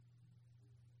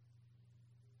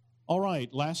All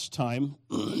right, last time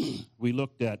we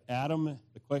looked at Adam,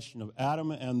 the question of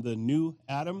Adam and the new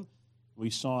Adam. We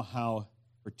saw how,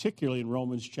 particularly in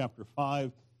Romans chapter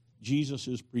 5, Jesus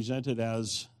is presented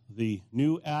as the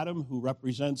new Adam who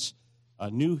represents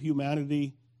a new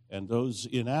humanity, and those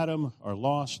in Adam are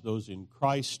lost, those in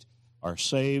Christ are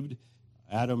saved.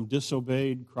 Adam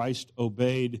disobeyed, Christ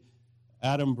obeyed.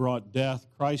 Adam brought death,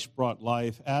 Christ brought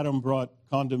life. Adam brought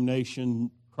condemnation,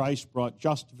 Christ brought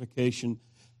justification,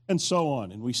 and so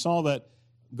on. And we saw that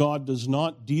God does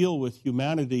not deal with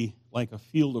humanity like a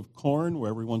field of corn where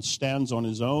everyone stands on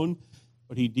his own,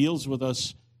 but he deals with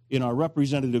us in our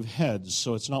representative heads.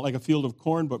 So it's not like a field of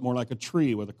corn, but more like a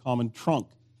tree with a common trunk.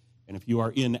 And if you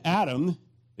are in Adam,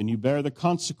 then you bear the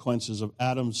consequences of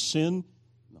Adam's sin,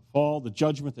 the fall, the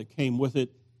judgment that came with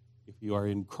it. If you are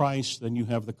in Christ, then you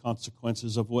have the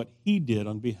consequences of what he did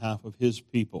on behalf of his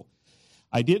people.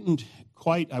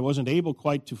 I wasn't able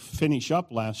quite to finish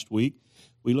up last week.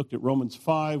 We looked at Romans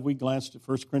 5. We glanced at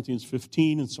 1 Corinthians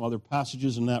 15 and some other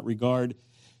passages in that regard.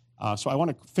 So I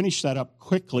want to finish that up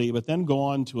quickly, but then go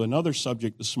on to another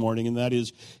subject this morning, and that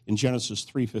is in Genesis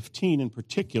 3:15 in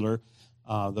particular,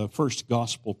 the first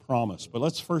gospel promise. But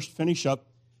let's first finish up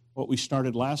what we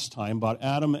started last time about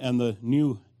Adam and the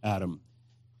new Adam.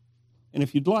 And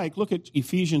if you'd like, look at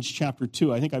Ephesians chapter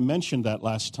 2. I think I mentioned that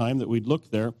last time, that we'd look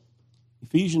there.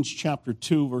 Ephesians chapter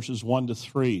 2, verses 1 to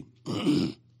 3.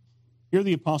 Here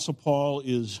the Apostle Paul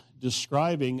is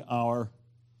describing our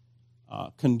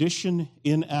condition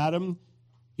in Adam.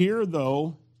 Here,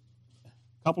 though,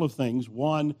 a couple of things.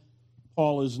 One,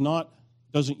 Paul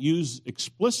doesn't use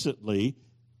explicitly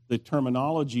the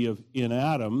terminology of in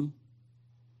Adam.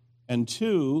 And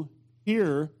two,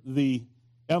 here the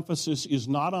emphasis is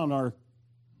not on our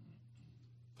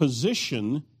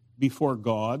position before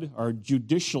God, our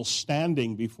judicial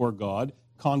standing before God,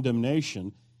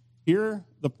 condemnation. Here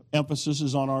the emphasis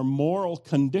is on our moral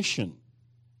condition,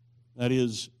 that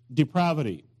is,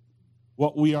 depravity,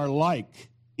 what we are like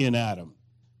in Adam.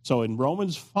 So in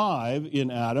Romans 5,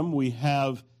 in Adam, we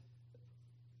have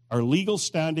our legal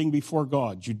standing before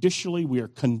God. Judicially, we are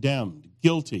condemned,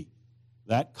 guilty.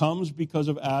 That comes because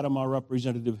of Adam, our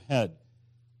representative head.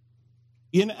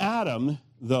 In Adam,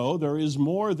 though, there is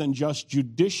more than just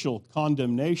judicial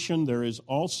condemnation. There is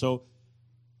also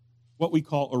what we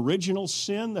call original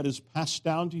sin that is passed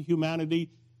down to humanity.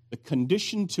 The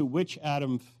condition to which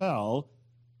Adam fell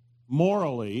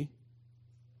morally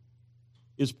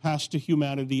is passed to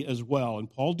humanity as well.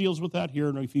 And Paul deals with that here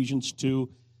in Ephesians 2,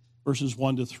 verses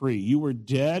 1 to 3. You were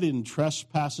dead in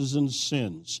trespasses and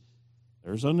sins.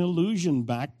 There's an allusion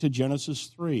back to Genesis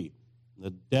 3, the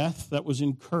death that was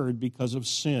incurred because of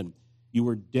sin. You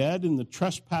were dead in the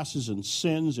trespasses and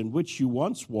sins in which you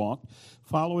once walked,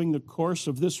 following the course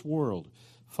of this world,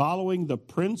 following the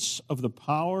prince of the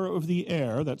power of the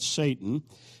air, that's Satan,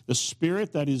 the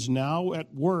spirit that is now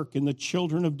at work in the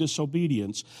children of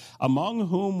disobedience, among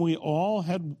whom we all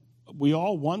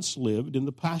once lived in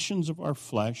the passions of our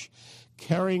flesh,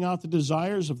 carrying out the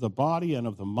desires of the body and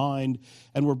of the mind,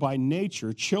 and were by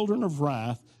nature children of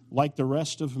wrath like the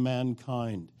rest of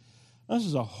mankind. This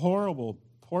is a horrible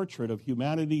portrait of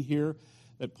humanity here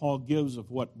that Paul gives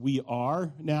of what we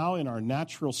are now in our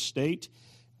natural state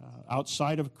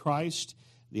outside of Christ.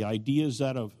 The idea is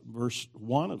that of verse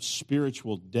 1 of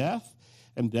spiritual death,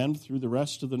 and then through the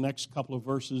rest of the next couple of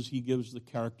verses, he gives the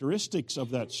characteristics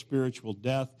of that spiritual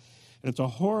death. And it's a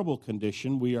horrible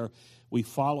condition. We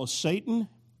follow Satan,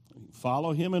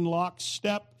 follow him in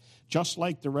lockstep, just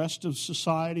like the rest of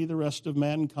society, the rest of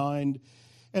mankind.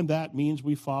 And that means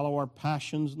we follow our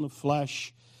passions in the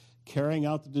flesh, carrying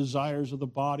out the desires of the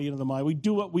body and of the mind. We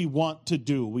do what we want to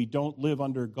do. We don't live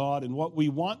under God. And what we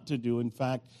want to do, in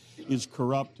fact, is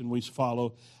corrupt, and we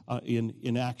follow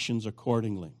in actions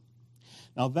accordingly.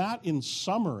 Now that, in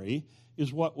summary,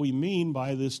 is what we mean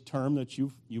by this term that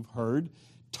you've heard,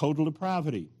 total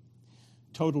depravity.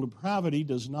 Total depravity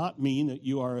does not mean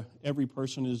that every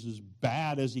person is as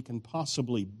bad as he can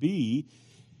possibly be.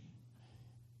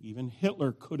 Even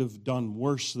Hitler could have done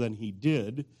worse than he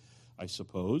did, I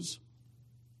suppose.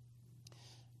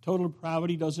 Total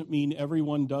depravity doesn't mean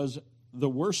everyone does the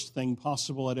worst thing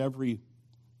possible at every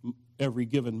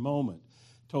given moment.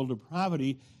 Total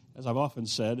depravity, as I've often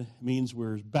said, means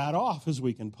we're as bad off as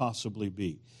we can possibly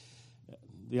be.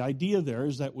 The idea there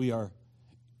is that we are,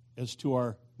 as to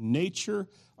our nature,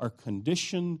 our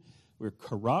condition, we're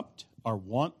corrupt. Our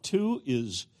want to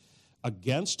is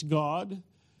against God.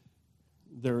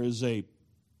 There is a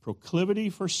proclivity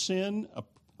for sin,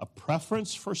 a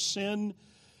preference for sin,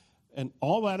 and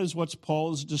all that is what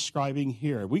Paul is describing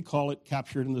here. We call it,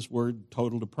 captured in this word,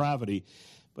 total depravity.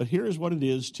 But here's what it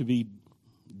is to be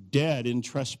dead in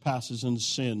trespasses and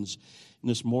sins, in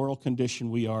this moral condition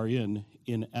we are in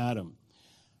Adam.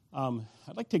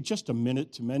 I'd like to take just a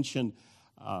minute to mention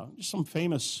some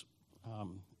famous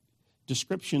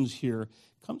descriptions here.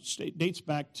 Dates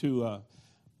back to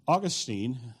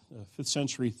Augustine, the 5th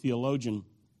century theologian,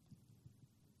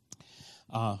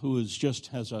 who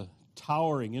has a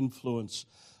towering influence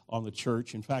on the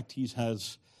church. In fact, he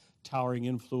has towering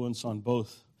influence on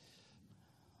both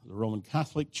the Roman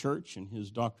Catholic Church and his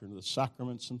doctrine of the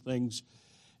sacraments and things,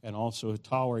 and also a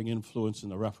towering influence in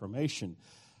the Reformation.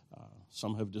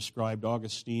 Some have described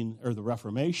Augustine, or the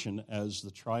Reformation, as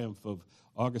the triumph of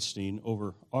Augustine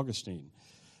over Augustine,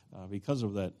 because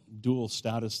of that dual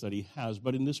status that he has.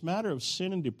 But in this matter of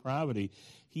sin and depravity,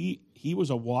 he was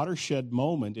a watershed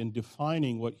moment in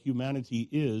defining what humanity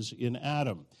is in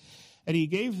Adam. And he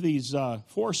gave these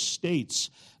 4 states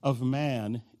of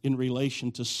man in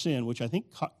relation to sin, which I think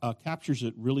captures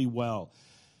it really well.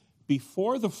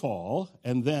 Before the fall,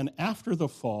 and then after the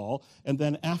fall, and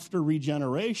then after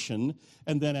regeneration,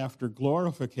 and then after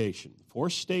glorification. 4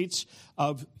 states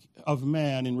of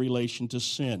man in relation to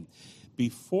sin.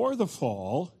 Before the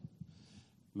fall,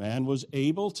 man was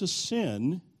able to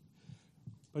sin,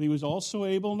 but he was also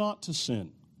able not to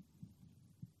sin.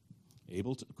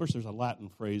 Of course, there's a Latin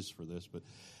phrase for this, but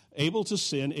able to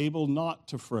sin, able not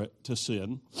to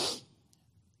sin.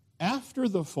 After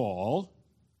the fall,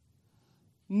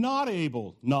 not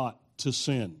able not to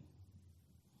sin.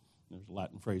 There's a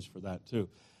Latin phrase for that too.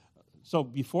 So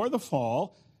before the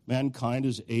fall, mankind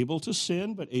is able to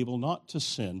sin, but able not to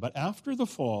sin. But after the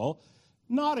fall,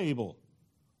 not able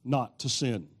not to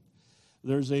sin.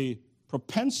 There's a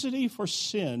propensity for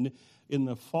sin in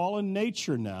the fallen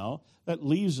nature now that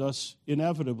leads us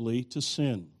inevitably to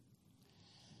sin.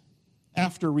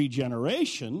 After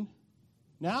regeneration,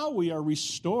 now we are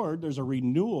restored. There's a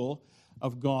renewal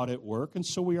of God at work, and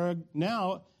so we are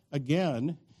now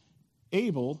again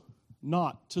able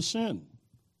not to sin.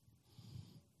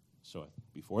 So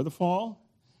before the fall,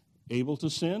 able to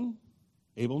sin,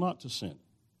 able not to sin.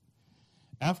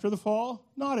 After the fall,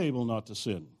 not able not to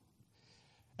sin.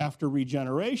 After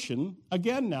regeneration,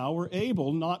 again now we're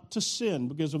able not to sin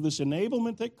because of this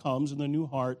enablement that comes in the new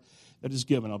heart that is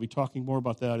given. I'll be talking more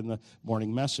about that in the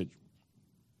morning message.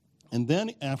 And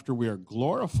then after we are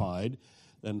glorified,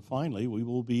 then finally we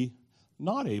will be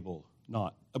not able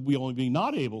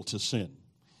to sin,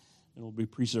 and will be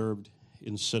preserved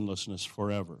in sinlessness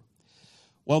forever.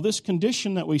 Well, this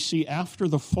condition that we see after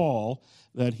the fall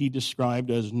that he described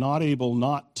as not able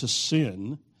not to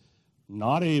sin,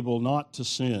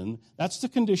 that's the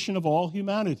condition of all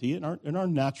humanity in our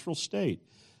natural state.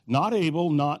 Not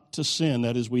able not to sin,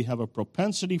 that is, we have a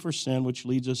propensity for sin which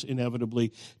leads us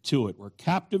inevitably to it. We're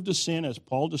captive to sin, as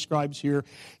Paul describes here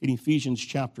in Ephesians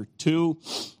chapter 2,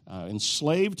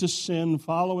 enslaved to sin,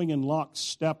 following in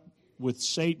lockstep with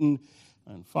Satan,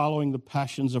 and following the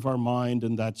passions of our mind,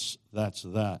 and that's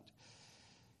that.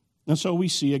 And so we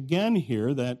see again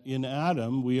here that in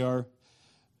Adam we are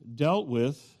dealt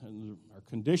with, and our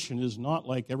condition is not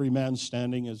like every man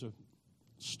standing as a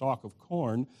stalk of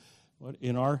corn, but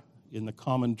in the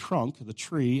common trunk, the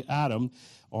tree, Adam,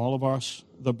 all of us,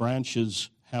 the branches,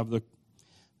 have the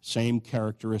same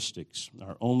characteristics.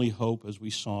 Our only hope, as we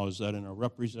saw, is that in our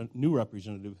new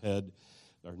representative head,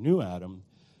 our new Adam,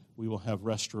 we will have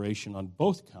restoration on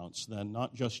both counts, then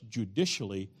not just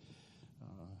judicially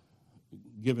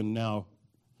given now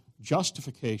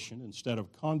justification instead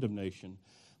of condemnation,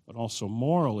 but also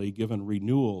morally given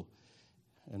renewal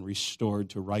and restored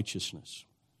to righteousness.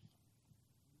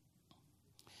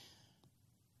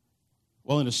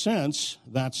 Well, in a sense,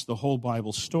 that's the whole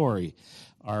Bible story.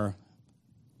 Our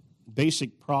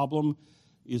basic problem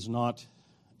is not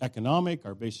economic.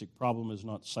 Our basic problem is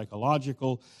not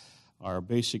psychological. Our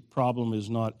basic problem is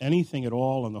not anything at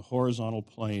all on the horizontal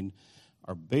plane.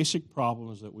 Our basic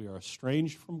problem is that we are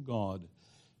estranged from God,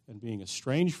 and being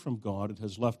estranged from God, it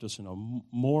has left us in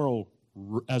moral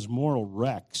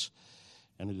wrecks,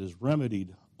 and it is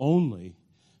remedied only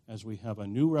as we have a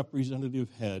new representative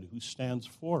head who stands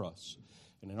for us,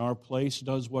 and in our place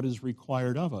does what is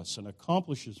required of us and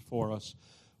accomplishes for us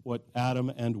what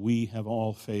Adam and we have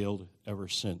all failed ever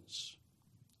since.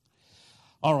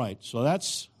 All right, so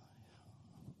that's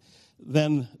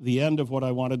then the end of what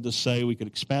I wanted to say. We could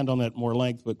expand on that more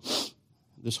length, but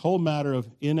this whole matter of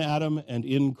in Adam and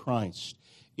in Christ.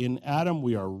 In Adam,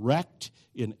 we are wrecked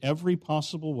in every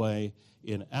possible way.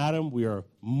 In Adam, we are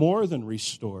more than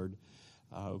restored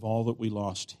of all that we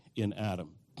lost in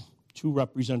Adam. 2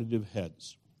 representative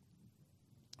heads.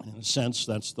 In a sense,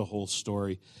 that's the whole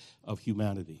story of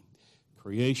humanity.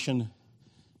 Creation,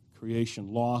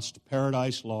 creation lost,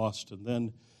 paradise lost, and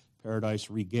then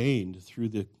paradise regained through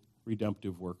the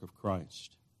redemptive work of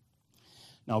Christ.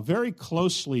 Now, very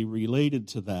closely related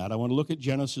to that, I want to look at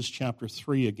Genesis chapter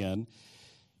 3 again,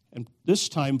 and this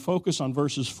time focus on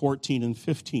verses 14 and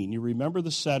 15. You remember the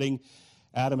setting.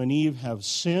 Adam and Eve have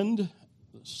sinned.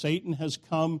 Satan has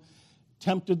come,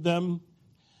 tempted them.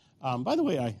 By the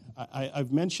way,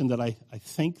 I've mentioned that I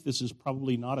think this is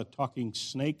probably not a talking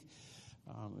snake.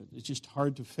 It's just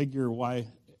hard to figure why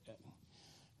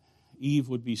Eve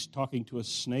would be talking to a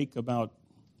snake about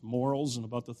morals and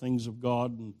about the things of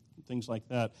God and things like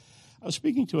that. I was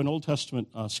speaking to an Old Testament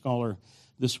scholar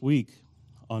this week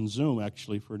on Zoom,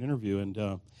 actually, for an interview,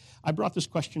 and I brought this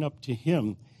question up to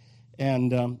him,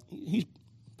 and he's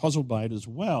puzzled by it as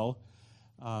well.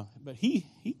 But he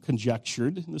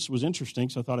conjectured, and this was interesting,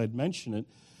 so I thought I'd mention it,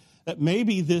 that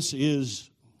maybe this is,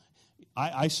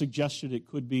 I suggested it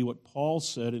could be what Paul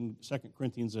said in 2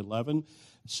 Corinthians 11,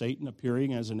 Satan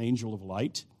appearing as an angel of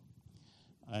light.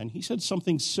 And he said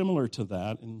something similar to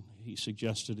that, and he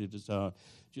suggested it is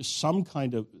just some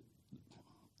kind of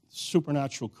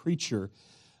supernatural creature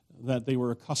that they were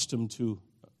accustomed to.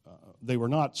 They were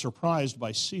not surprised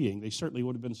by seeing. They certainly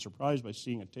would have been surprised by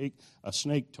seeing a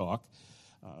snake talk.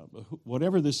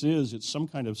 Whatever this is, it's some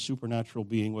kind of supernatural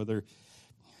being, whether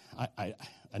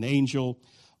an angel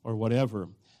or whatever.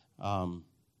 But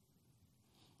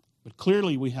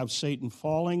clearly we have Satan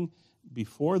falling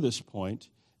before this point,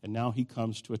 and now he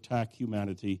comes to attack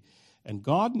humanity. And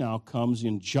God now comes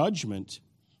in judgment.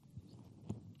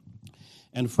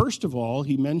 And first of all,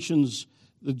 he mentions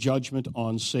the judgment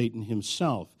on Satan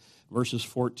himself, verses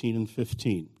 14 and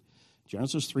 15.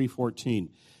 Genesis 3:14.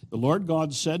 The Lord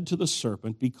God said to the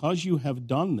serpent, because you have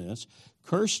done this,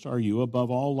 cursed are you above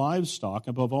all livestock,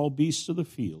 above all beasts of the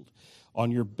field.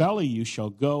 On your belly you shall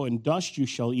go, and dust you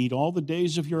shall eat all the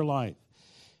days of your life.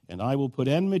 And I will put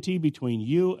enmity between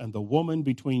you and the woman,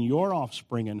 between your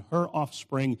offspring and her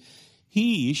offspring.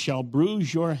 He shall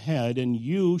bruise your head, and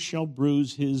you shall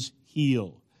bruise his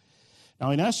heel.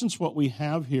 Now, in essence, what we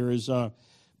have here is, in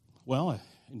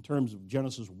terms of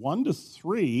Genesis 1 to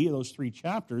 3, those 3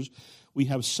 chapters, we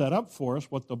have set up for us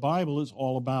what the Bible is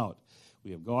all about.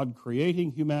 We have God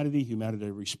creating humanity, humanity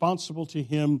responsible to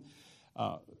him,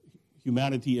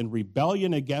 humanity in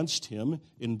rebellion against him.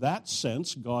 In that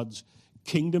sense, God's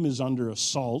kingdom is under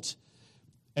assault,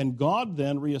 and God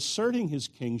then reasserting his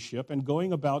kingship and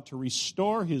going about to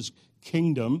restore his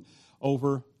kingdom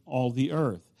over all the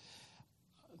earth.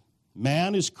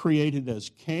 Man is created as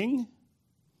king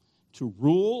to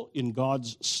rule in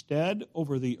God's stead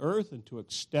over the earth and to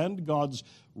extend God's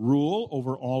rule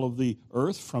over all of the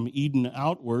earth from Eden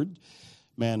outward.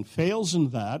 Man fails in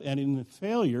that, and in the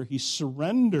failure, he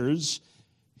surrenders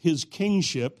his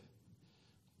kingship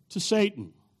to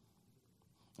Satan.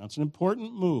 That's an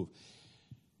important move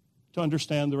to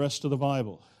understand the rest of the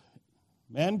Bible.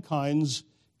 Mankind's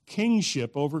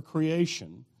kingship over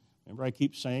creation. Remember, I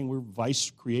keep saying we're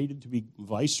created to be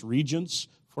vice regents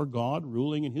for God,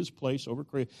 ruling in his place over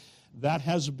creation. That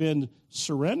has been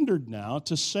surrendered now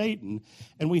to Satan,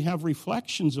 and we have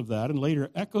reflections of that and later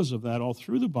echoes of that all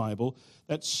through the Bible,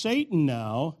 that Satan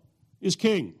now is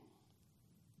king.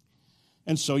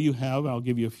 And so you have, I'll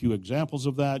give you a few examples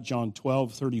of that. John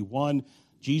 12:31,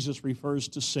 Jesus refers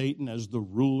to Satan as the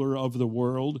ruler of the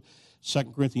world.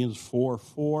 2 Corinthians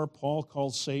 4:4, Paul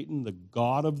calls Satan the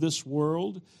god of this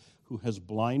world, who has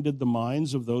blinded the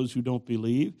minds of those who don't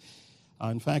believe.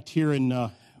 In fact, here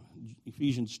in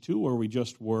Ephesians 2, where we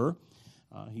just were,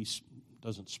 he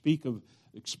doesn't speak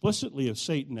explicitly of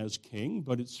Satan as king,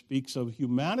 but it speaks of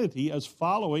humanity as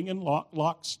following in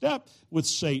lockstep with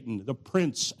Satan, the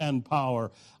prince and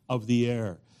power of the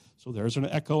air. So there's an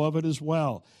echo of it as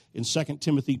well. In 2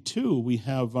 Timothy 2, we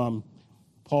have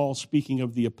Paul speaking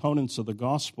of the opponents of the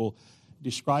gospel,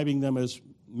 describing them as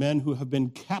men who have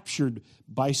been captured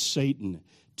by Satan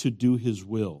to do his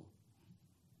will.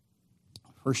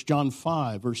 1 John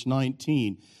 5, verse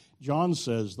 19, John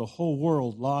says the whole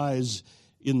world lies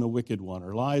in the wicked one,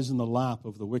 or lies in the lap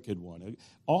of the wicked one.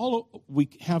 We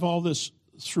have all this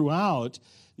throughout,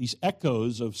 these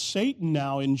echoes of Satan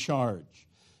now in charge,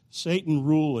 Satan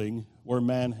ruling where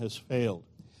man has failed.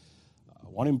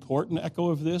 One important echo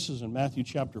of this is in Matthew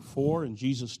chapter 4 in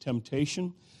Jesus'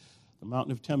 temptation, the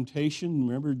mountain of temptation.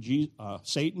 Remember,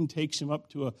 Satan takes him up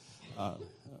to a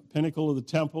pinnacle of the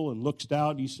temple and looks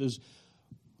down. He says,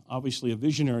 obviously a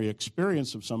visionary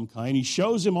experience of some kind. He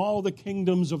shows him all the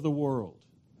kingdoms of the world.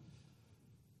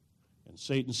 And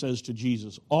Satan says to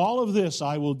Jesus, all of this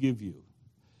I will give you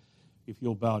if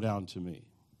you'll bow down to me.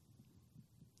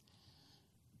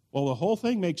 Well, the whole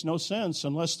thing makes no sense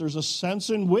unless there's a sense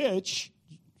in which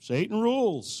Satan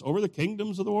rules over the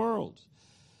kingdoms of the world.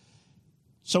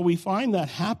 So we find that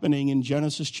happening in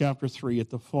Genesis chapter 3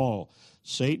 at the fall.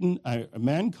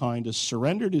 Mankind has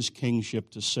surrendered his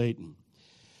kingship to Satan.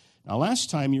 Now,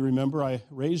 last time, you remember, I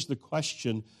raised the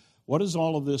question, what does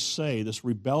all of this say, this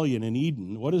rebellion in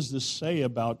Eden? What does this say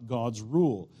about God's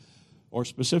rule? Or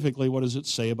specifically, what does it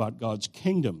say about God's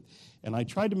kingdom? And I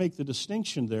tried to make the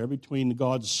distinction there between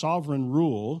God's sovereign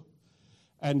rule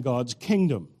and God's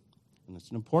kingdom. And it's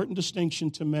an important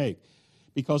distinction to make.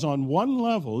 Because on one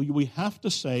level, we have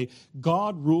to say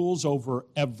God rules over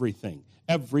everything.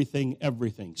 Everything,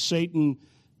 everything. Satan,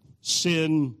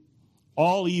 sin,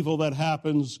 all evil that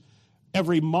happens,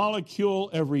 every molecule,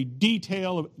 every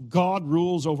detail, God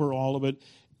rules over all of it,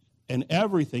 and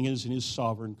everything is in his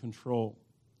sovereign control.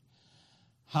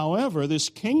 However, this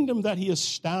kingdom that he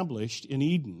established in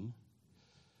Eden,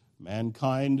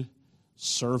 mankind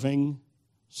serving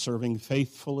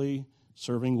faithfully,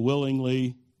 serving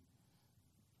willingly,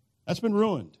 that's been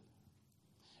ruined.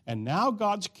 And now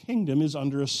God's kingdom is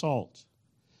under assault.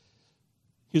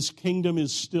 His kingdom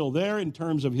is still there in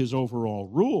terms of his overall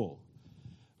rule,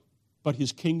 but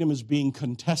his kingdom is being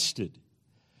contested.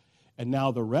 And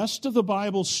now the rest of the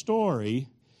Bible story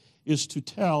is to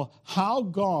tell how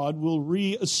God will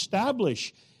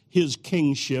reestablish his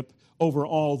kingship over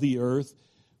all the earth,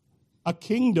 a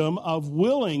kingdom of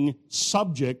willing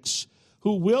subjects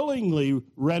who willingly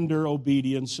render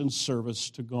obedience and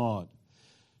service to God.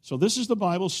 So this is the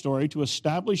Bible story to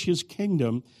establish his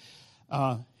kingdom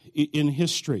in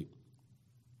history.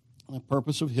 The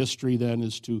purpose of history then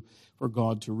is for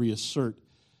God to reassert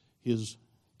his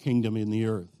kingdom in the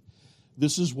earth.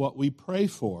 This is what we pray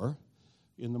for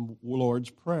in the Lord's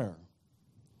Prayer.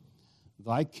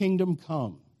 Thy kingdom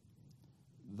come,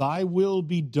 thy will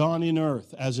be done in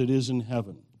earth as it is in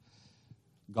heaven.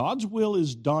 God's will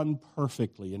is done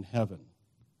perfectly in heaven.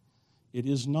 It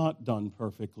is not done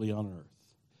perfectly on earth.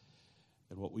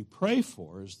 And what we pray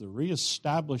for is the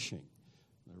reestablishing,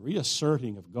 the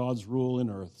reasserting of God's rule in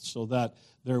earth so that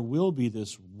there will be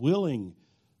this willing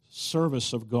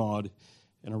service of God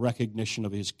and a recognition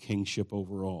of his kingship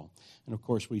over all. And of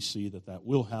course, we see that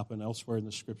will happen elsewhere in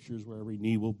the Scriptures, where every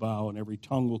knee will bow and every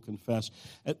tongue will confess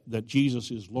that Jesus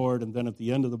is Lord. And then at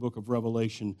the end of the book of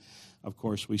Revelation, of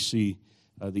course, we see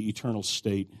the eternal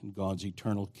state and God's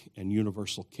eternal and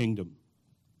universal kingdom.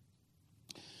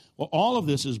 Well, all of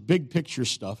this is big picture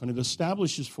stuff, and it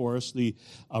establishes for us the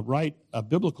right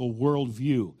biblical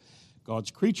worldview.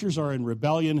 God's creatures are in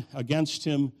rebellion against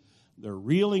him. They're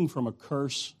reeling from a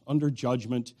curse under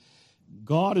judgment.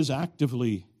 God is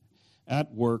actively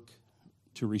at work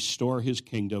to restore his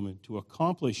kingdom and to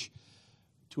accomplish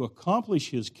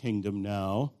his kingdom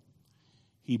now.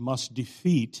 He must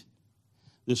defeat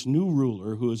this new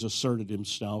ruler who has asserted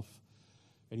himself,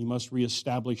 and he must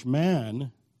reestablish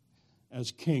man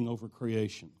as king over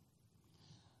creation.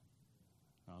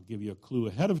 I'll give you a clue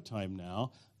ahead of time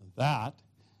now. That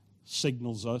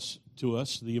signals to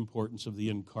us the importance of the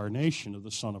incarnation of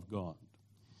the Son of God.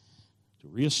 To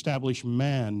reestablish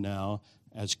man now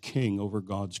as king over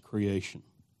God's creation.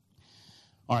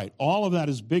 All right, all of that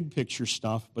is big picture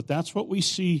stuff, but that's what we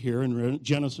see here in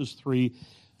Genesis 3,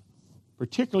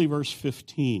 particularly verse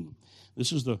 15.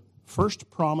 This is the first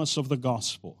promise of the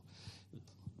gospel.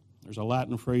 There's a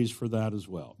Latin phrase for that as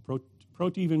well.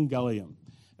 Protivangelium,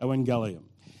 evangelium.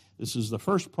 This is the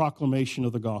first proclamation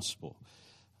of the gospel.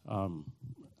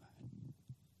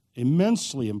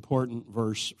 Immensely important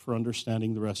verse for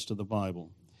understanding the rest of the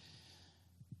Bible.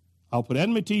 I'll put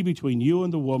enmity between you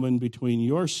and the woman, between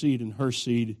your seed and her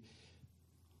seed.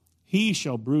 He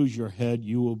shall bruise your head,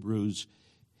 you will bruise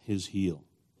his heel.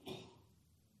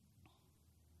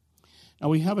 Now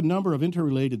we have a number of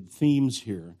interrelated themes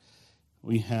here.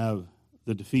 We have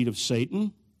the defeat of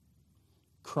Satan,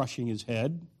 crushing his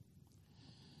head.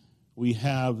 We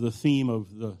have the theme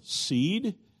of the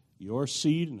seed, your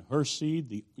seed and her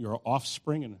seed, your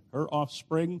offspring and her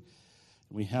offspring.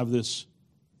 And we have this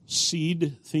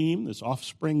seed theme, this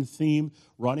offspring theme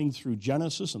running through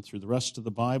Genesis and through the rest of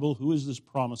the Bible. Who is this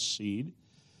promised seed?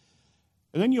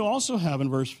 And then you also have in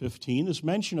verse 15 this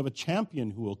mention of a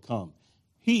champion who will come.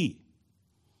 He.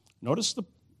 Notice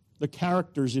the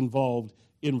characters involved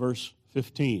in verse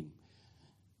 15.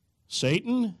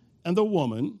 Satan and the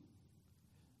woman,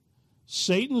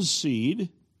 Satan's seed,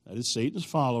 that is Satan's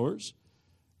followers,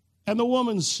 and the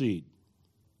woman's seed.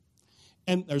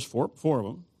 And there's four of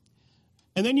them.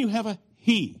 And then you have a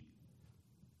he.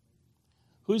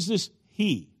 Who is this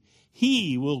he?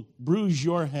 He will bruise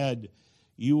your head,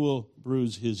 you will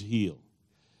bruise his heel.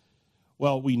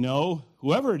 Well, we know,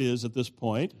 whoever it is at this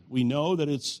point, we know that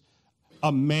it's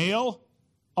a male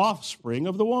offspring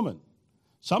of the woman.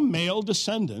 Some male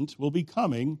descendant will be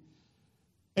coming,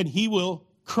 and he will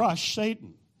crush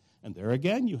Satan. And there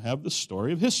again, you have the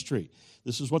story of history.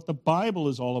 This is what the Bible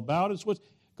is all about. It's what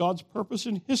God's purpose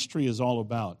in history is all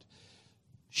about.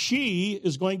 She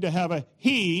is going to have a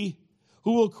he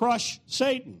who will crush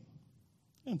Satan.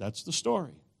 And that's the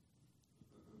story.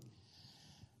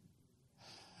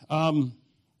 By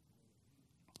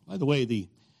the way,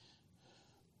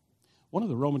 one of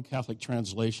the Roman Catholic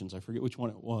translations, I forget which one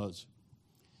it was,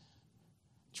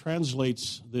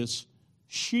 translates this,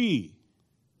 she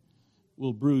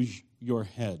will bruise your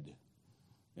head,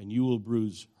 and you will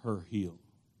bruise her heel.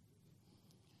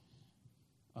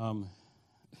 I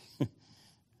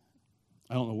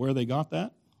don't know where they got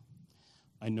that.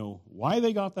 I know why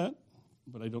they got that,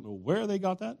 but I don't know where they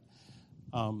got that.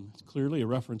 It's clearly a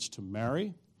reference to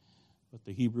Mary, but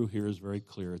the Hebrew here is very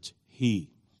clear. It's he.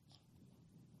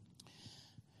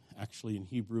 Actually, in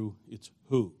Hebrew, it's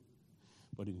who.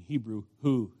 But in Hebrew,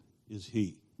 who is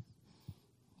he?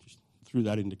 Just threw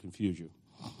that in to confuse you.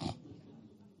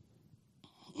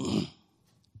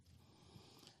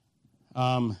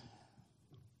 All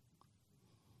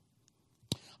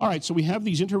right, so we have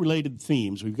these interrelated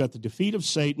themes. We've got the defeat of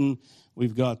Satan,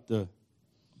 we've got the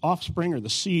offspring or the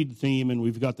seed theme, and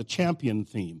we've got the champion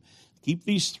theme. Keep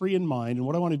these three in mind, and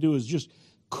what I want to do is just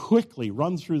quickly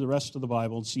run through the rest of the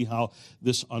Bible and see how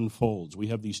this unfolds. We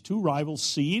have these two rival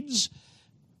seeds.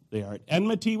 They are at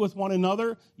enmity with one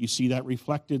another. You see that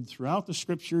reflected throughout the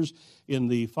Scriptures in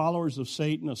the followers of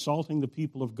Satan assaulting the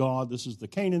people of God. This is the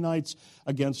Canaanites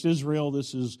against Israel.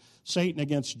 This is Satan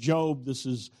against Job. This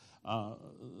is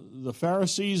the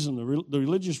Pharisees and the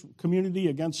religious community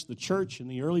against the church in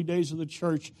the early days of the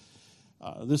church.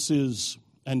 This is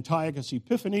Antiochus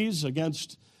Epiphanes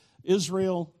against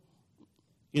Israel.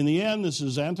 In the end, this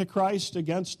is Antichrist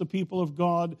against the people of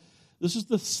God. This is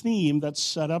the theme that's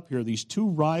set up here, these two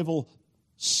rival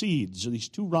seeds, these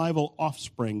two rival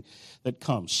offspring that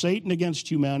come. Satan against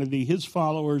humanity, his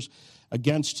followers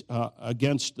against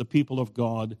the people of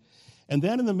God. And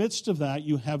then in the midst of that,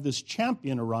 you have this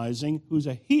champion arising who's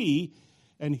a he,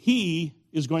 and he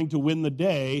is going to win the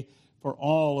day for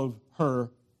all of her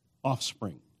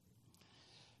offspring.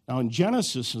 Now in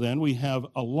Genesis, then, we have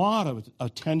a lot of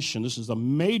attention. This is a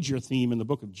major theme in the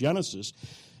book of Genesis.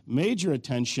 Major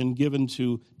attention given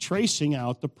to tracing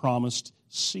out the promised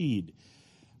seed.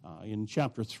 In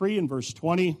chapter 3 and verse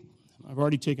 20, I've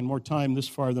already taken more time this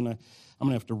far than I'm going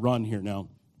to have to run here now.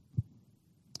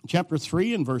 Chapter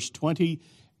 3 and verse 20,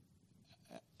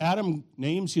 Adam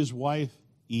names his wife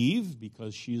Eve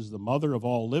because she is the mother of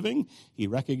all living. He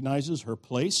recognizes her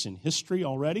place in history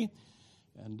already,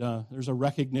 and there's a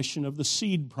recognition of the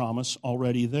seed promise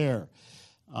already there.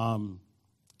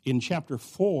 In chapter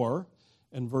 4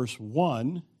 and verse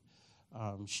 1,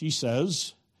 she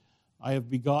says, I have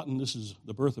begotten, this is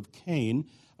the birth of Cain,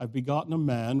 I've begotten a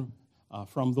man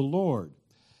from the Lord.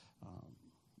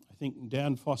 I think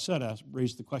Dan Fawcett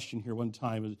raised the question here one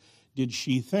time, did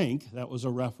she think that was a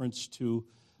reference to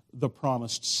the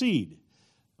promised seed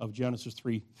of Genesis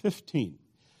 3:15?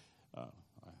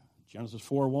 Genesis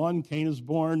 4:1, Cain is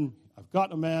born, I've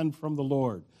gotten a man from the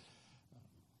Lord.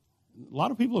 A lot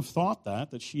of people have thought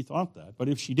that she thought that, but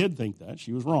if she did think that,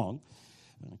 she was wrong.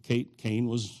 Cain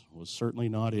was certainly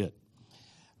not it.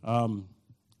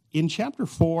 In chapter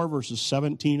 4, verses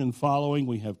 17 and following,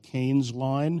 we have Cain's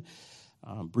line,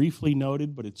 briefly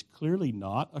noted, but it's clearly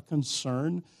not a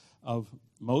concern of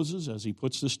Moses as he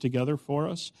puts this together for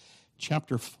us.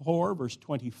 Chapter 4, verse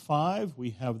 25,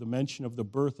 we have the mention of the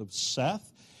birth of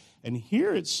Seth. And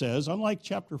here it says, unlike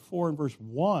chapter 4 and verse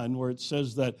 1, where it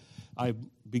says that I've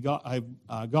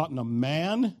gotten a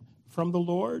man from the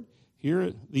Lord,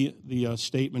 here the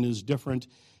statement is different.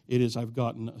 It is, I've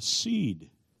gotten a seed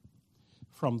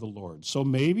from the Lord. So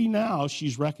maybe now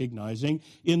she's recognizing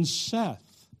in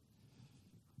Seth,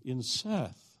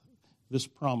 this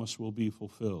promise will be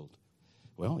fulfilled.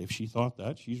 Well, if she thought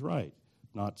that, she's right.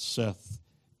 Not Seth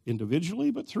individually,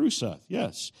 but through Seth,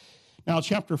 yes. Now,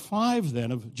 chapter 5,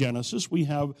 then, of Genesis, we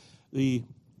have the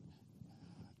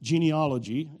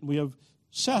genealogy. We have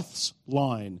Seth's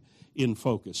line in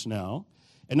focus now,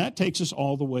 and that takes us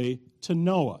all the way to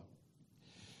Noah.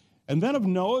 And then of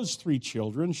Noah's three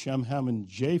children, Shem, Ham, and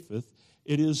Japheth,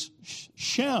 it is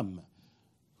Shem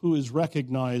who is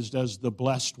recognized as the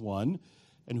blessed one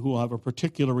and who will have a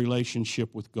particular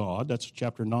relationship with God. That's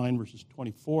chapter 9, verses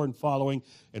 24 and following,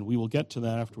 and we will get to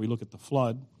that after we look at the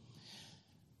flood.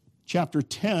 Chapter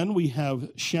 10, we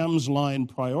have Shem's line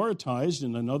prioritized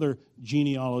in another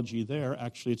genealogy there.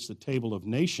 Actually, it's the table of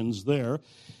nations there.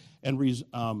 And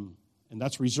And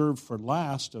that's reserved for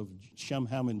last of Shem,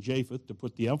 Ham, and Japheth, to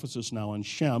put the emphasis now on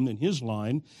Shem in his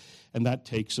line. And that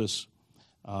takes us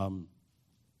to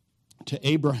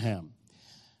Abraham.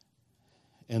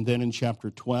 And then in chapter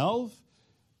 12,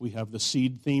 we have the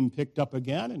seed theme picked up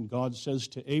again, and God says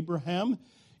to Abraham,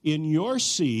 in your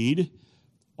seed,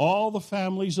 all the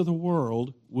families of the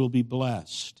world will be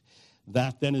blessed.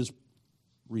 That then is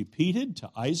repeated to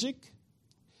Isaac.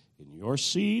 In your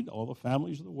seed, all the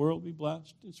families of the world will be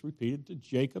blessed. It's repeated to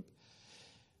Jacob.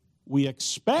 We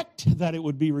expect that it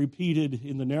would be repeated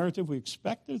in the narrative. We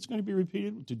expect that it's going to be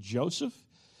repeated to Joseph.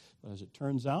 But as it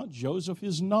turns out, Joseph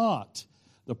is not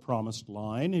the promised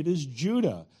line. It is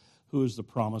Judah who is the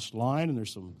promised line. And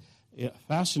there's some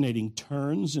fascinating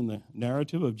turns in the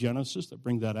narrative of Genesis that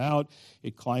bring that out.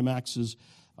 It climaxes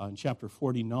in chapter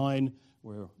 49,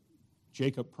 where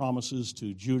Jacob promises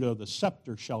to Judah, the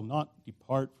scepter shall not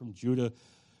depart from Judah,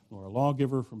 nor a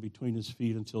lawgiver from between his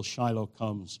feet until Shiloh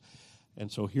comes.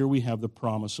 And so here we have the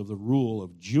promise of the rule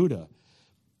of Judah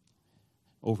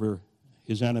over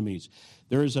his enemies.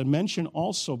 There is a mention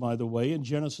also, by the way, in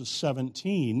Genesis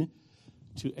 17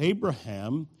 to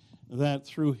Abraham that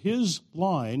through his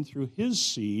line, through his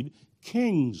seed,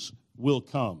 kings will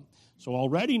come. So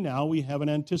already now we have an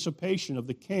anticipation of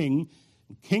the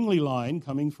kingly line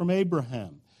coming from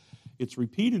Abraham. It's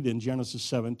repeated in Genesis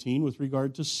 17 with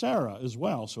regard to Sarah as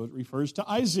well. So it refers to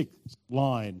Isaac's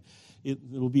line. It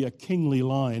will be a kingly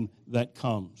line that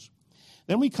comes.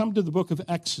 Then we come to the book of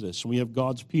Exodus, and we have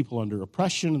God's people under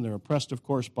oppression, and they're oppressed, of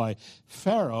course, by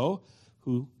Pharaoh,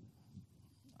 who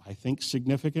I think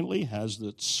significantly has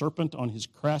the serpent on his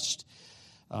crest.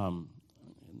 And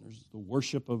there's the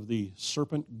worship of the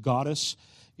serpent goddess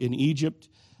in Egypt.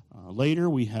 Later,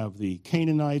 we have the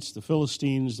Canaanites, the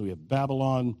Philistines, we have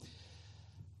Babylon.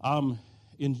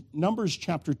 In Numbers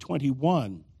chapter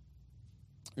 21,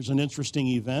 there's an interesting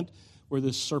event where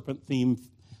this serpent theme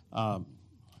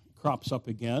crops up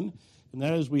again, and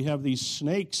that is we have these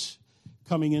snakes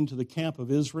coming into the camp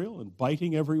of Israel and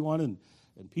biting everyone, and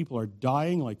people are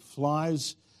dying like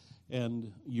flies.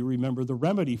 And you remember the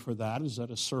remedy for that is that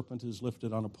a serpent is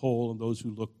lifted on a pole, and those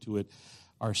who look to it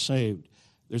are saved.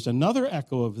 There's another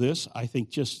echo of this, I think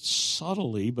just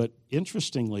subtly but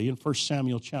interestingly, in 1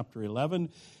 Samuel chapter 11.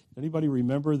 Anybody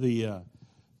remember the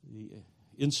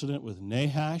incident with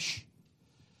Nahash?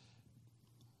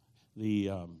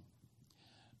 The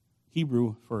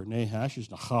Hebrew for Nahash is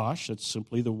Nahash. That's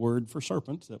simply the word for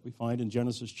serpent that we find in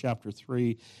Genesis chapter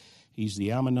 3. He's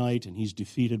the Ammonite, and he's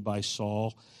defeated by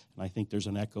Saul. And I think there's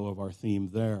an echo of our theme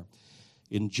there.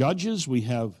 In Judges, we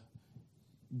have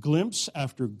glimpse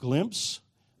after glimpse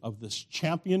of this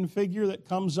champion figure that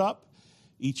comes up.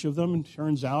 Each of them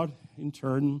turns out, in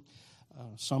turn,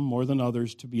 some more than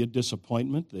others, to be a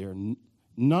disappointment.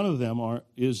 None of them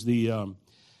is the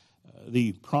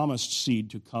promised seed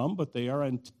to come, but they are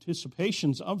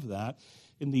anticipations of that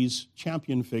in these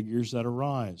champion figures that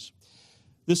arise.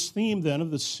 This theme, then, of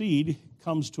the seed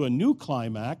comes to a new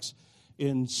climax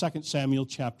in 2 Samuel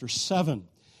chapter 7.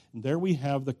 And there we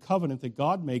have the covenant that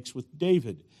God makes with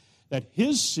David, that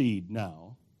his seed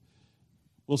now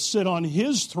will sit on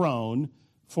his throne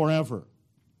forever.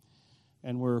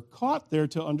 And we're caught there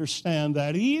to understand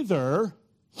that either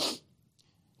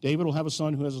David will have a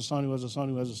son who has a son who has a son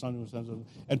who has a son who has a son,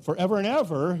 and forever and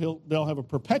ever they'll have a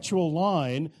perpetual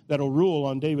line that'll rule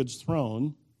on David's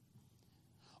throne,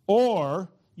 or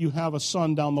you have a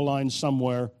son down the line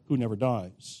somewhere who never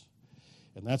dies.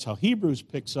 And that's how Hebrews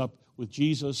picks up with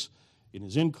Jesus in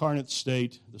his incarnate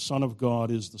state. The Son of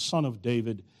God is the Son of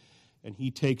David, and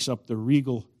he takes up the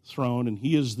regal throne, and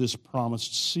he is this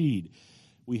promised seed.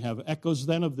 We have echoes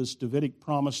then of this Davidic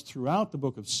promise throughout the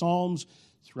book of Psalms,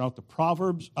 throughout the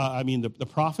Proverbs, the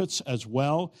prophets as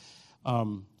well.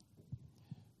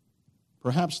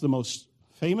 Perhaps the most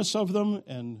famous of them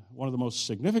and one of the most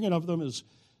significant of them is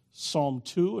Psalm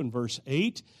 2 and verse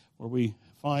 8, where we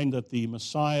find that the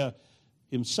Messiah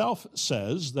himself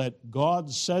says that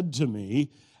God said to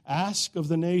me, ask of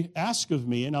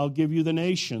me, and I'll give you the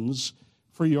nations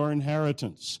for your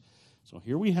inheritance. So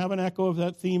here we have an echo of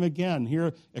that theme again.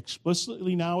 Here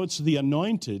explicitly now it's the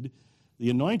anointed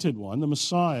one, the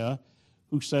Messiah,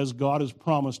 who says, God has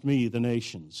promised me the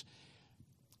nations.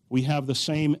 We have the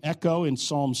same echo in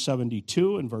Psalm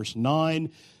 72 and verse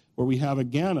 9, where we have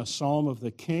again a psalm of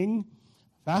the king,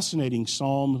 fascinating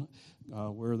psalm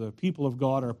where the people of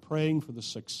God are praying for the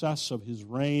success of his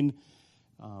reign.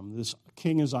 This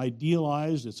king is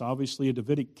idealized. It's obviously a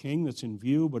Davidic king that's in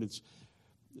view, but it's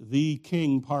the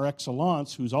king par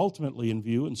excellence who's ultimately in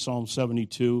view in Psalm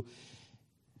 72.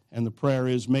 And the prayer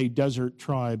is, may desert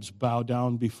tribes bow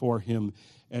down before him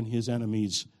and his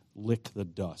enemies lick the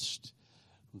dust.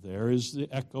 There is the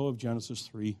echo of Genesis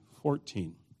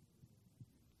 3:14.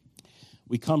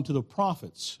 We come to the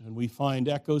prophets, and we find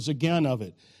echoes again of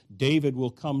it. David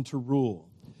will come to rule.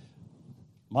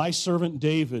 My servant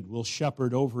David will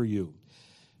shepherd over you.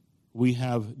 We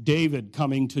have David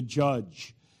coming to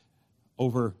judge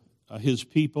over his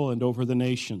people and over the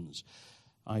nations.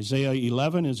 Isaiah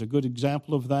 11 is a good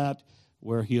example of that,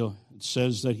 where it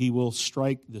says that he will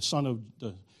strike the son of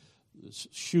the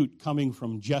shoot coming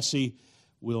from Jesse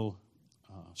will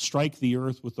strike the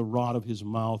earth with the rod of his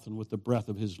mouth, and with the breath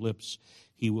of his lips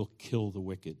he will kill the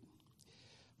wicked.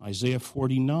 Isaiah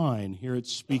 49, here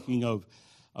it's speaking of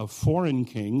foreign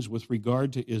kings with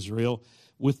regard to Israel.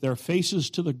 With their faces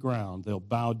to the ground, they'll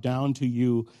bow down to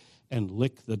you and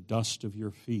lick the dust of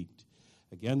your feet.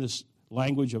 Again, this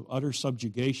language of utter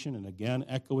subjugation, and again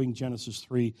echoing Genesis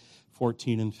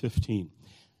 3:14 and 15.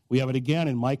 We have it again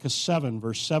in Micah 7,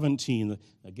 verse 17.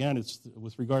 Again, it's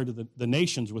with regard to the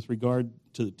nations, with regard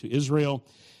to Israel.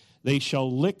 They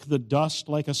shall lick the dust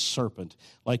like a serpent.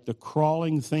 Like the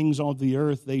crawling things of the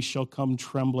earth, they shall come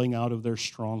trembling out of their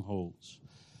strongholds.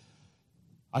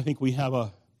 I think we have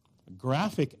a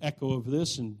graphic echo of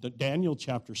this in Daniel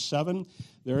chapter 7.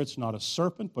 There it's not a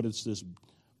serpent, but it's this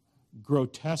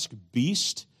grotesque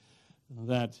beast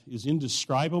that is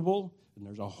indescribable. And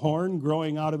there's a horn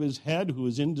growing out of his head who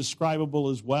is indescribable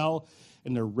as well.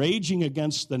 And they're raging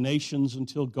against the nations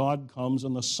until God comes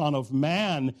and the Son of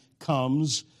Man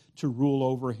comes to rule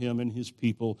over him, and his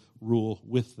people rule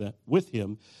with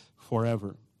him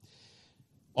forever.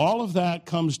 All of that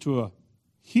comes to a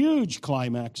huge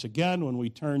climax again when we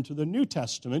turn to the New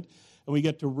Testament and we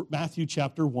get to Matthew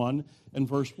chapter 1 and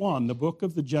verse 1, the book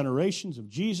of the generations of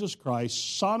Jesus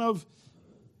Christ, son of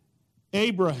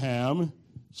Abraham,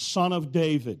 son of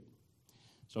David.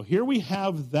 So here we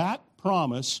have that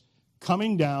promise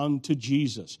coming down to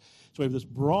Jesus. So we have this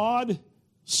broad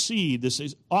seed, this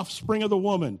is offspring of the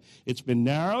woman. It's been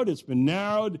narrowed,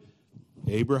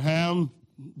 Abraham,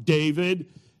 David,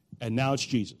 and now it's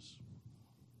Jesus.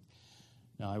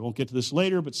 Now, I won't get to this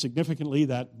later, but significantly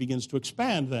that begins to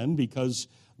expand then, because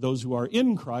those who are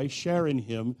in Christ share in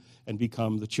him and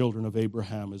become the children of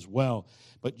Abraham as well.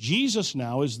 But Jesus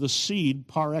now is the seed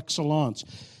par excellence.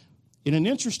 In an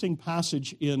interesting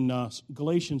passage in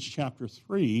Galatians chapter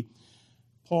 3,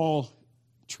 Paul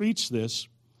treats this.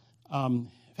 In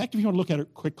fact, if you want to look at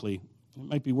it quickly, it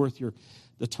might be worth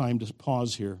the time to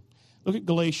pause here. Look at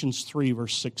Galatians 3,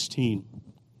 verse 16.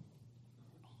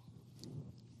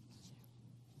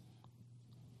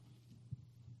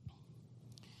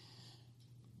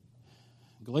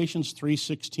 Galatians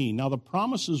 3:16. Now the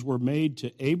promises were made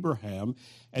to Abraham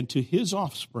and to his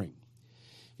offspring.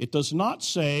 It does not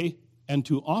say, and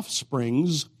to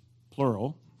offsprings,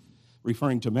 plural,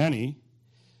 referring to many,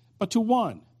 but to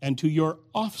one, and to your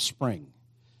offspring,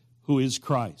 who is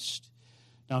Christ.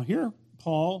 Now here,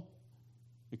 Paul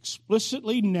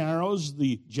explicitly narrows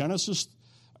the Genesis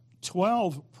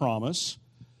 12 promise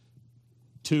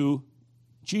to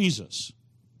Jesus.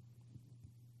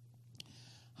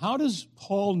 How does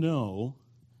Paul know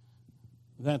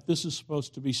that this is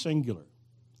supposed to be singular?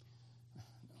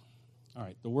 All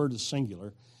right, the word is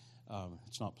singular.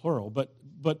 It's not plural, but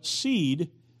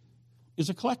seed is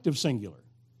a collective singular.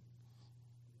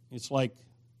 It's like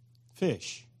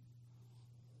fish.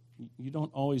 You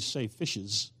don't always say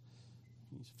fishes.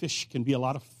 Fish can be a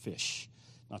lot of fish,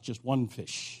 not just one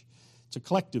fish. It's a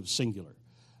collective singular.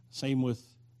 Same with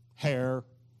hair.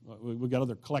 We've got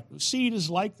other collective. Seed is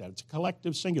like that. It's a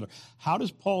collective singular. How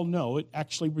does Paul know it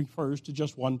actually refers to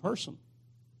just one person?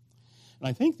 And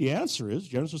I think the answer is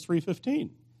Genesis 3:15.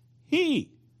 He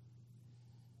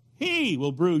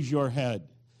will bruise your head,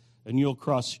 and you'll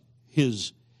crush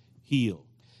his heel.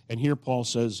 And here Paul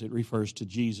says it refers to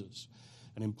Jesus.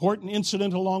 An important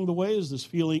incident along the way as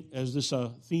this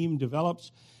theme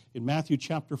develops. In Matthew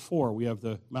chapter 4, we have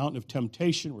the mountain of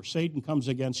temptation where Satan comes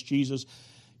against Jesus.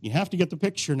 You have to get the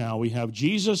picture now. We have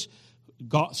Jesus,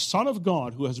 God, Son of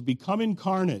God, who has become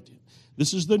incarnate.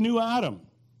 This is the new Adam.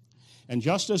 And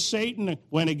just as Satan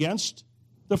went against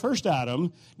the first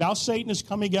Adam, now Satan has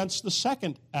come against the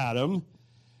second Adam.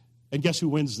 And guess who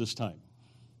wins this time?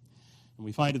 And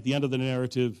we find at the end of the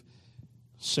narrative,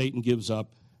 Satan gives up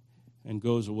and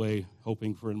goes away,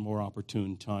 hoping for a more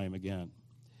opportune time again.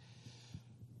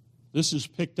 This is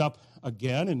picked up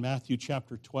again in Matthew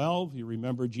chapter 12. You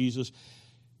remember Jesus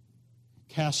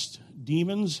cast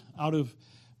demons out of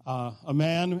a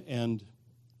man, and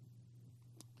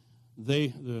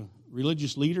the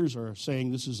religious leaders are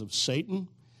saying this is of Satan.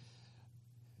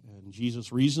 And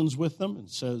Jesus reasons with them and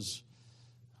says,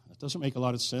 that doesn't make a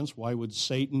lot of sense. Why would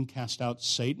Satan cast out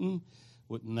Satan?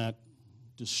 Wouldn't that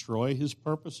destroy his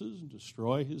purposes and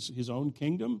destroy his own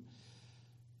kingdom?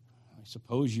 I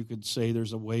suppose you could say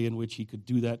there's a way in which he could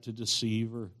do that to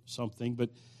deceive or something, but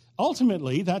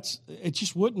ultimately it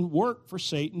just wouldn't work for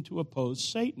Satan to oppose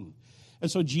Satan.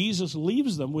 And so Jesus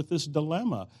leaves them with this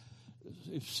dilemma.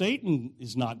 If Satan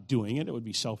is not doing it, it would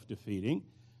be self-defeating.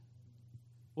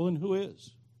 Well, then who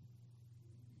is?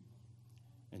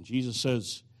 And Jesus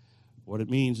says, what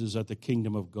it means is that the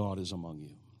kingdom of God is among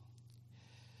you.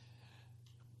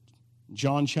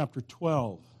 John chapter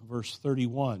 12, verse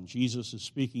 31, Jesus is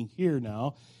speaking here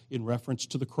now in reference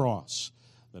to the cross.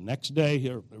 The next day,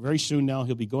 or very soon now,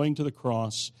 he'll be going to the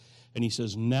cross, and he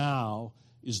says, now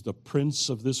is the prince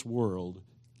of this world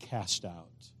cast out.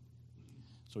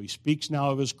 So he speaks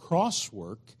now of his cross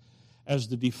work as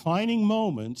the defining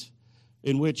moment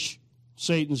in which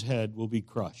Satan's head will be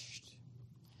crushed.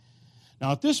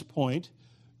 Now, at this point,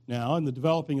 now in the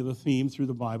developing of the theme through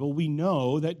the Bible, we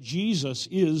know that Jesus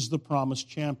is the promised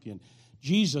champion.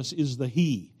 Jesus is the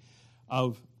he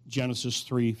of Genesis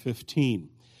 3:15.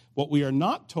 What we are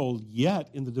not told yet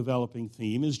in the developing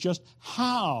theme is just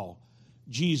how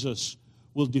Jesus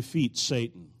will defeat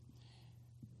Satan.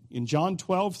 In John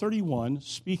 12:31,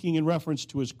 speaking in reference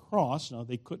to his cross, now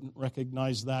they couldn't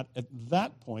recognize that at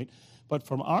that point, but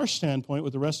from our standpoint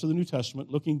with the rest of the New Testament,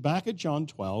 looking back at John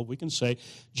 12, we can say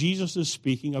Jesus is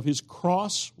speaking of his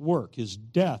cross work, his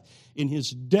death. In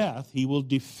his death, he will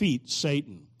defeat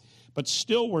Satan. But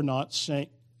still we're not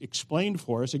explained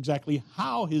for us exactly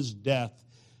how his death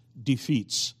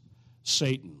defeats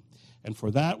Satan. And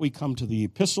for that, we come to the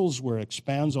epistles where it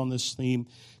expands on this theme.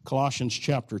 Colossians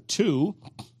chapter 2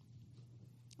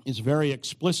 is very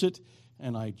explicit,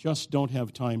 and I just don't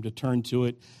have time to turn to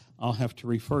it. I'll have to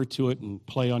refer to it and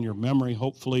play on your memory,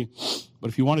 hopefully.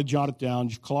 But if you want to jot it down,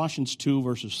 Colossians 2,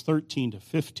 verses 13 to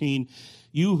 15,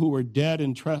 you who were dead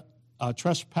in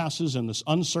trespasses and this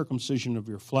uncircumcision of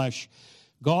your flesh,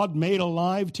 God made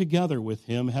alive together with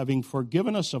him, having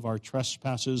forgiven us of our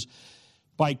trespasses,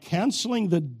 by canceling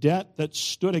the debt that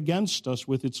stood against us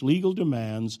with its legal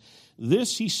demands.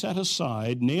 This he set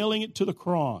aside, nailing it to the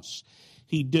cross.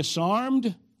 He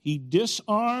disarmed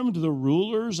the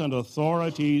rulers and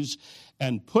authorities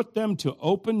and put them to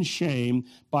open shame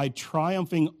by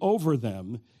triumphing over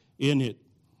them in it.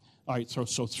 All right, so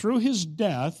through his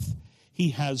death,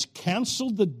 he has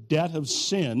canceled the debt of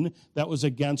sin that was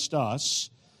against us.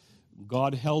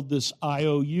 God held this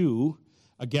IOU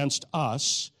against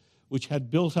us, which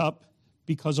had built up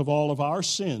because of all of our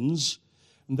sins.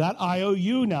 And that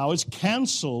IOU now is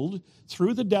canceled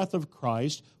through the death of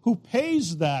Christ, who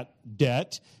pays that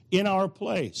debt in our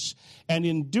place. And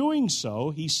in doing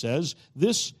so, he says,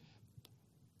 this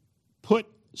put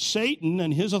Satan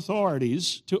and his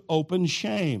authorities to open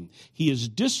shame. He is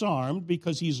disarmed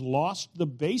because he's lost the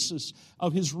basis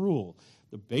of his rule.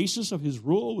 The basis of his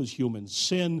rule was human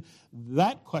sin.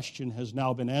 That question has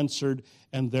now been answered,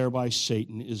 and thereby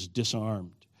Satan is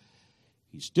disarmed.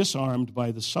 He's disarmed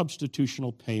by the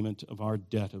substitutional payment of our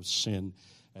debt of sin,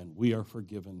 and we are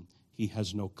forgiven. He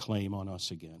has no claim on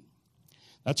us again.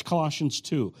 That's Colossians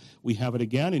 2. We have it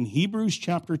again in Hebrews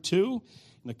chapter 2.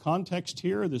 In the context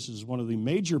here, this is one of the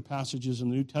major passages in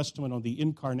the New Testament on the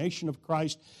incarnation of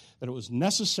Christ, that it was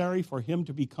necessary for him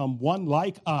to become one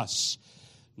like us.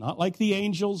 Not like the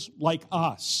angels, like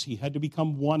us. He had to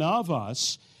become one of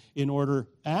us in order,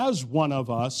 as one of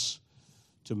us,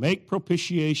 to make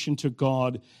propitiation to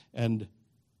God and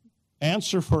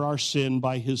answer for our sin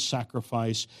by his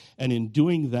sacrifice. And in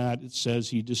doing that, it says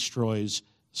he destroys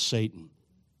Satan.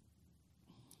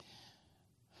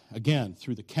 Again,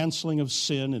 through the canceling of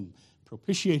sin and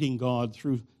propitiating God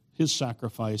through his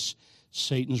sacrifice,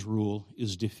 Satan's rule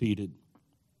is defeated.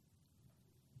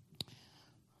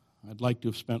 I'd like to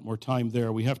have spent more time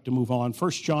there. We have to move on.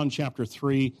 1 John chapter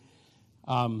 3.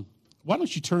 Why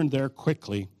don't you turn there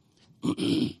quickly?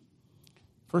 1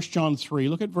 John 3,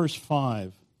 look at verse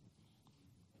 5.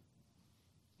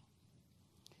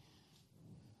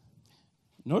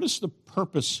 Notice the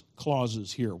purpose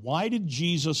clauses here. Why did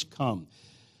Jesus come?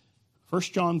 1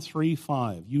 John 3,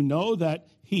 5. You know that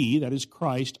he, that is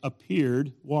Christ,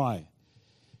 appeared, why?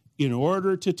 In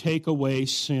order to take away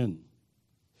sin.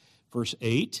 Verse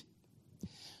 8.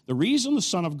 The reason the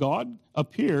Son of God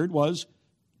appeared was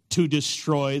to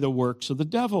destroy the works of the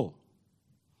devil.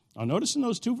 Now notice in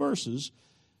those two verses,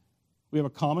 we have a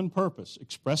common purpose,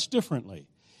 expressed differently.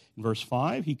 In verse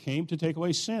 5, he came to take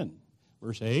away sin.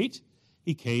 Verse 8,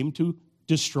 he came to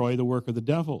destroy the work of the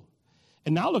devil.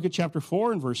 And now look at chapter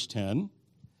 4 and verse 10.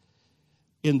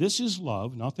 In this is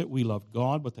love, not that we loved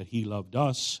God, but that he loved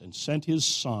us and sent his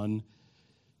Son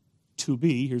to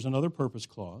be, here's another purpose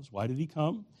clause. Why did he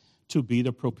come? to be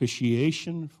the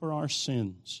propitiation for our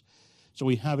sins. So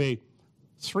we have a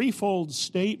threefold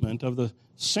statement of the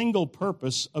single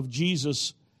purpose of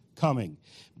Jesus coming.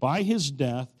 By his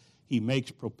death, he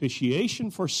makes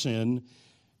propitiation for sin.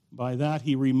 By that,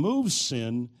 he removes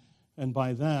sin. And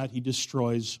by that, he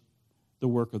destroys the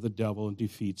work of the devil and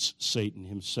defeats Satan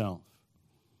himself.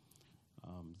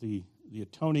 The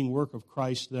atoning work of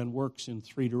Christ then works in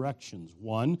three directions.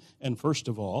 One, and first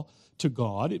of all, to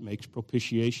God. It makes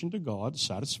propitiation to God,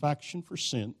 satisfaction for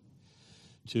sin.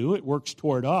 Two, it works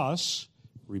toward us,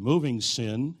 removing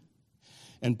sin.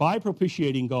 And by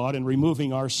propitiating God and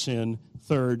removing our sin,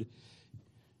 third,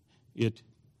 it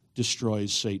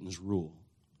destroys Satan's rule.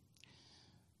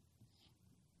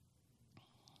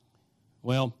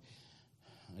 Well,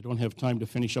 I don't have time to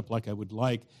finish up like I would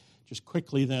like. Just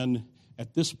quickly then,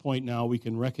 at this point now, we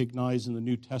can recognize in the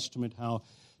New Testament how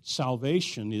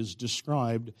salvation is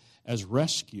described as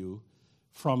rescue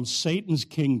from Satan's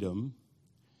kingdom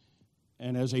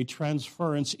and as a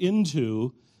transference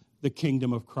into the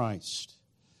kingdom of Christ.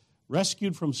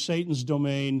 Rescued from Satan's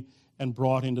domain and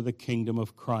brought into the kingdom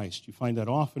of Christ. You find that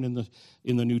often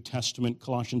in the New Testament,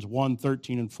 Colossians 1,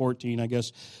 13 and 14, I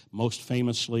guess most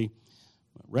famously.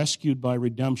 Rescued by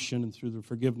redemption and through the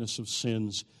forgiveness of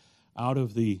sins out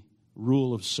of the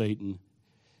rule of Satan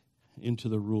into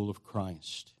the rule of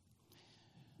Christ.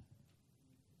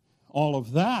 All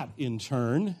of that in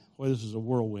turn, this is a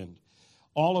whirlwind,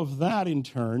 all of that in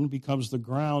turn becomes the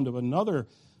ground of another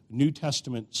New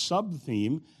Testament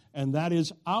sub-theme, and that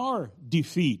is our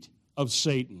defeat of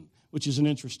Satan, which is an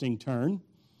interesting turn.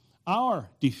 Our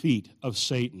defeat of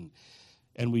Satan.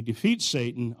 And we defeat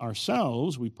Satan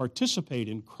ourselves. We participate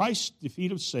in Christ's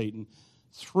defeat of Satan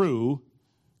through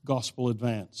gospel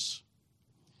advance.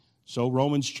 So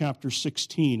Romans chapter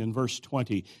 16 and verse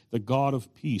 20, the God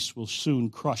of peace will soon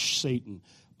crush Satan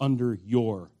under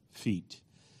your feet.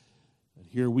 And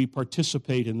here we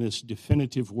participate in this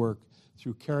definitive work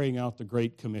through carrying out the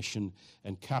Great Commission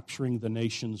and capturing the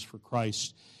nations for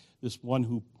Christ. This one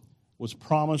who was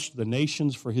promised the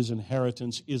nations for his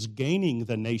inheritance is gaining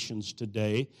the nations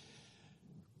today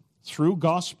through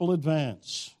gospel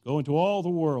advance. Go into all the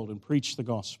world and preach the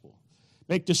gospel.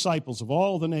 Make disciples of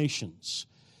all the nations.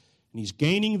 And he's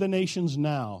gaining the nations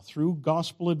now through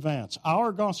gospel advance,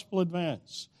 our gospel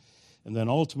advance. And then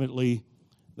ultimately,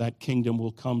 that kingdom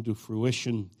will come to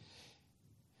fruition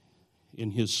in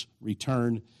his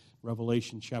return.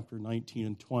 Revelation chapter 19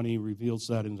 and 20 reveals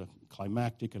that in a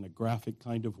climactic and a graphic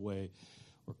kind of way,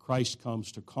 where Christ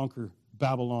comes to conquer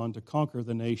Babylon, to conquer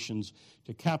the nations,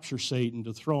 to capture Satan,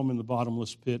 to throw him in the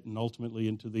bottomless pit, and ultimately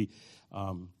into the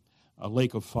a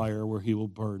lake of fire where he will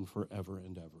burn forever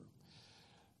and ever.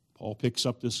 Paul picks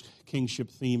up this kingship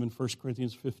theme in 1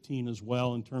 Corinthians 15 as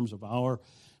well in terms of our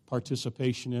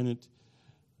participation in it.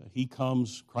 He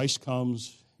comes, Christ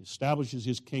comes, establishes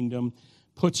his kingdom,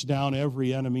 puts down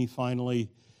every enemy finally,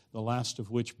 the last of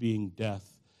which being death.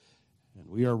 And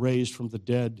we are raised from the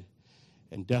dead,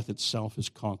 and death itself is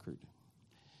conquered.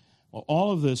 Well,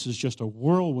 all of this is just a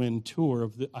whirlwind tour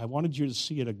of I wanted you to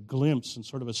see at a glimpse in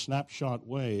sort of a snapshot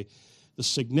way the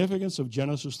significance of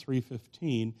Genesis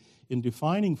 3:15 in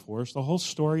defining for us the whole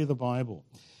story of the Bible.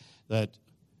 That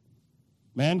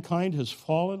mankind has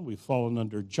fallen, we've fallen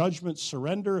under judgment,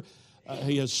 surrender.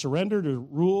 He has surrendered a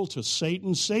rule to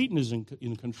Satan. Satan is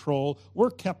in control.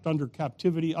 We're kept under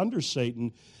captivity under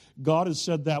Satan. God has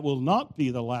said that will not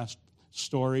be the last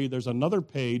story. There's another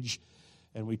page,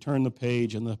 and we turn the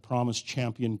page, and the promised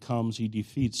champion comes. He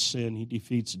defeats sin. He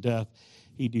defeats death.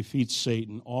 He defeats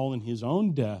Satan, all in his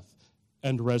own death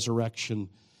and resurrection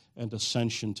and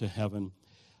ascension to heaven,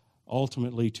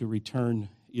 ultimately to return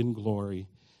in glory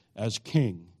as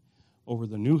king over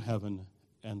the new heaven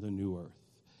and the new earth.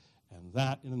 And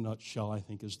that, in a nutshell, I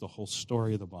think, is the whole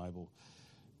story of the Bible.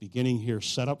 Beginning here,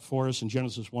 set up for us in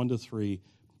Genesis 1-3,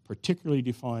 particularly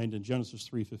defined in Genesis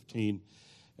 3:15,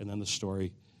 and then the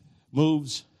story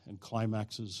moves and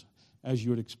climaxes, as you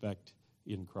would expect,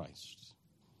 in Christ.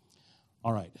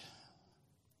 All right.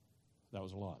 That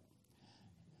was a lot.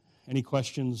 Any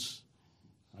questions?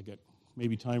 I got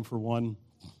maybe time for one.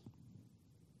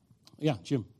 Yeah, Jim.